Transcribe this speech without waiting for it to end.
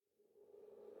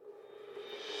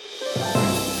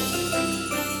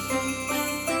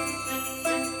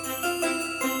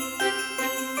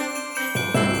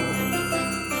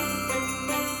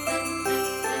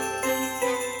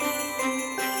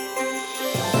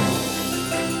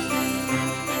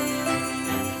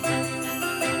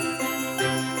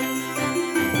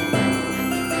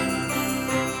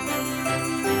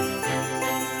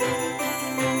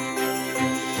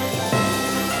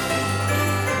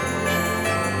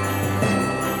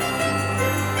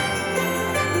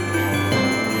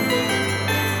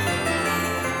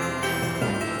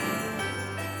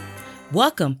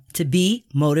Welcome to Be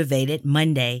Motivated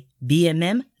Monday,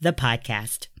 BMM, the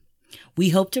podcast. We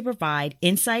hope to provide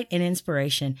insight and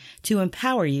inspiration to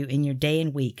empower you in your day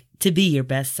and week to be your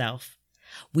best self.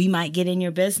 We might get in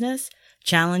your business,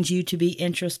 challenge you to be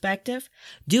introspective,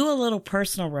 do a little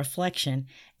personal reflection,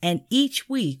 and each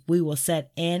week we will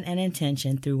set an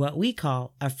intention through what we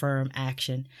call affirm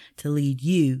action to lead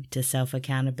you to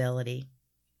self-accountability.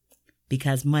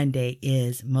 Because Monday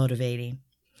is motivating.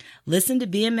 Listen to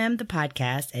BMM the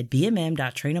podcast at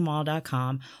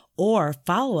bmm.trinamall.com or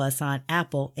follow us on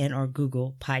Apple and or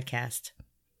Google Podcast.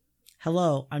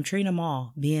 Hello, I'm Trina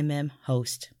Mall, BMM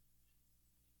host.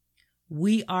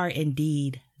 We are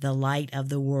indeed the light of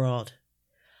the world,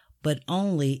 but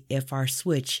only if our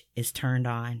switch is turned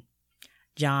on.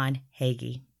 John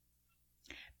Hagee.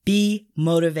 Be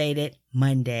Motivated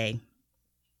Monday.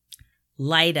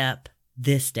 Light up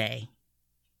this day.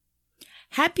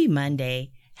 Happy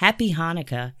Monday. Happy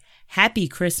Hanukkah. Happy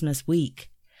Christmas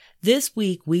week. This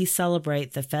week we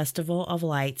celebrate the Festival of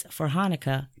Lights for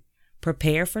Hanukkah.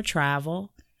 Prepare for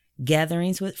travel,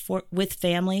 gatherings with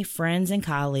family, friends, and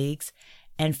colleagues,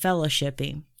 and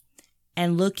fellowshipping,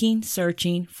 and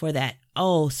searching for that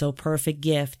so perfect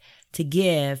gift to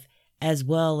give as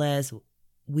well as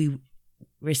we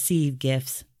receive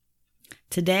gifts.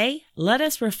 Today, let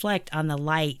us reflect on the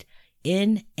light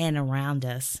in and around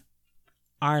us.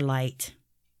 Our light.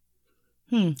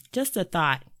 Just a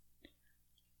thought.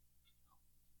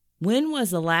 When was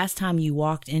the last time you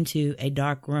walked into a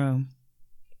dark room?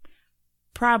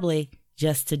 Probably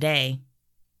just today,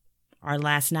 or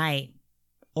last night,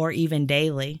 or even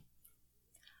daily.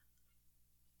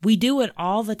 We do it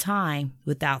all the time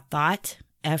without thought,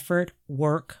 effort,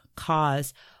 work,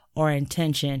 cause, or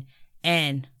intention,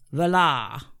 and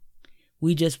voila,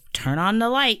 we just turn on the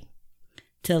light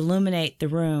to illuminate the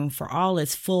room for all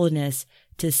its fullness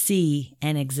to see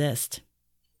and exist.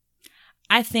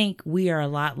 I think we are a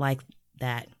lot like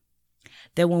that.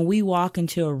 That when we walk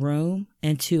into a room,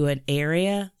 into an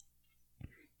area,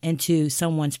 into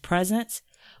someone's presence,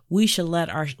 we should let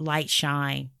our light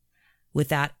shine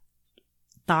without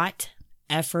thought,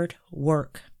 effort,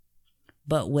 work,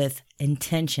 but with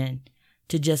intention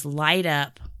to just light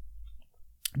up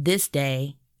this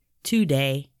day,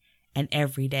 today, and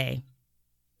every day.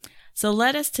 So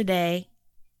let us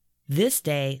this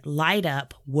day, light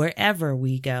up wherever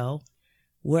we go,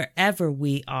 wherever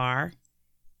we are,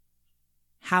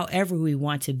 however we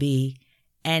want to be,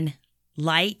 and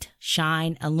light,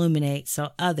 shine, illuminate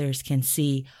so others can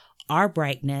see our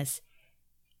brightness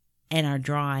and are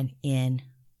drawn in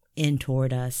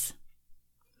toward us.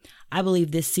 I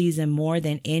believe this season more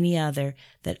than any other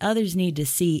that others need to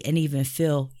see and even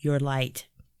feel your light.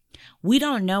 We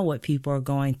don't know what people are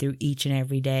going through each and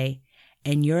every day,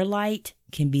 and your light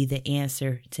can be the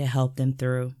answer to help them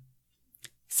through.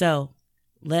 So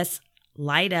let's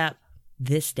light up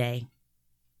this day.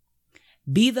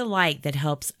 Be the light that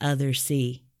helps others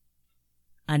see.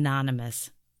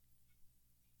 Anonymous.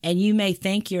 And you may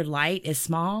think your light is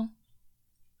small,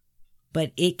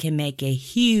 but it can make a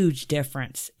huge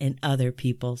difference in other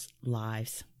people's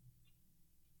lives.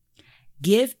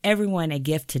 Give everyone a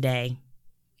gift today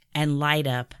and light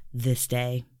up this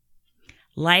day.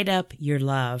 Light up your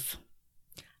love.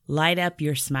 Light up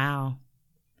your smile.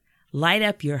 Light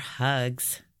up your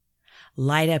hugs.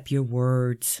 Light up your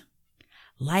words.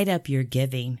 Light up your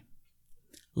giving.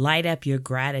 Light up your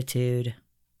gratitude.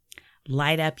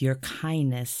 Light up your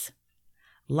kindness.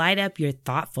 Light up your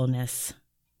thoughtfulness.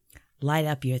 Light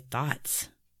up your thoughts.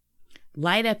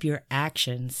 Light up your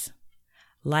actions.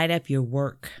 Light up your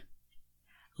work.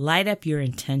 Light up your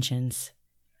intentions.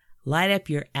 Light up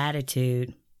your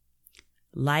attitude.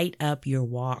 Light up your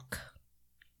walk.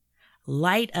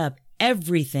 Light up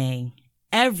everything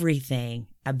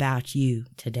about you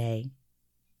today.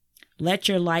 Let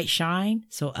your light shine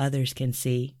so others can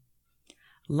see.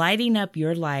 Lighting up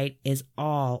your light is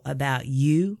all about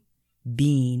you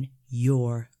being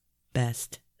your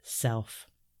best self.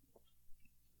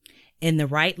 In the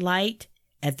right light,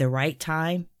 at the right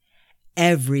time,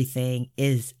 everything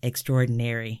is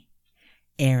extraordinary.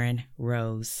 Aaron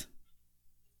Rose.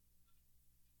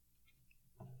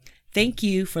 Thank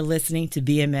you for listening to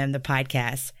BMM the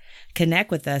podcast. Connect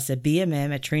with us at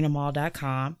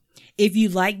bmm@trinamall.com. If you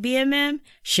like BMM,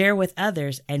 share with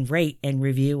others and rate and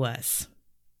review us.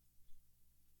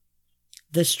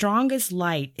 The strongest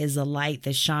light is a light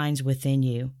that shines within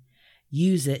you.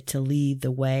 Use it to lead the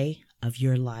way of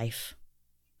your life.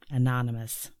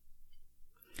 Anonymous.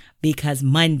 Because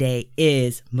Monday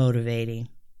is motivating.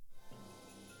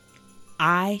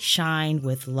 I shine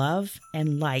with love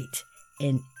and light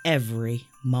in every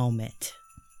moment.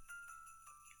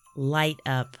 light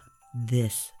up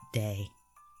this day.